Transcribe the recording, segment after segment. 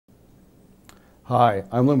Hi,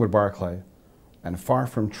 I'm Linwood Barclay, and Far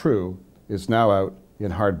From True is now out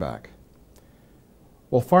in hardback.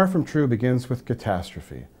 Well, Far From True begins with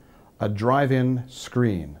catastrophe. A drive-in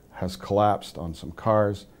screen has collapsed on some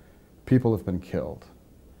cars. People have been killed.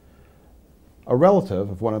 A relative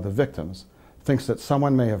of one of the victims thinks that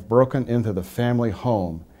someone may have broken into the family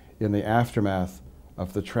home in the aftermath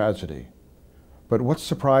of the tragedy. But what's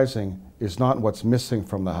surprising is not what's missing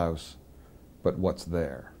from the house, but what's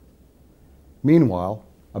there. Meanwhile,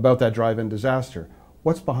 about that drive-in disaster,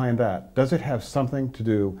 what's behind that? Does it have something to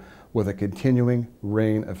do with a continuing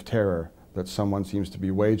reign of terror that someone seems to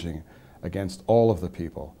be waging against all of the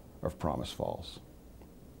people of Promise Falls?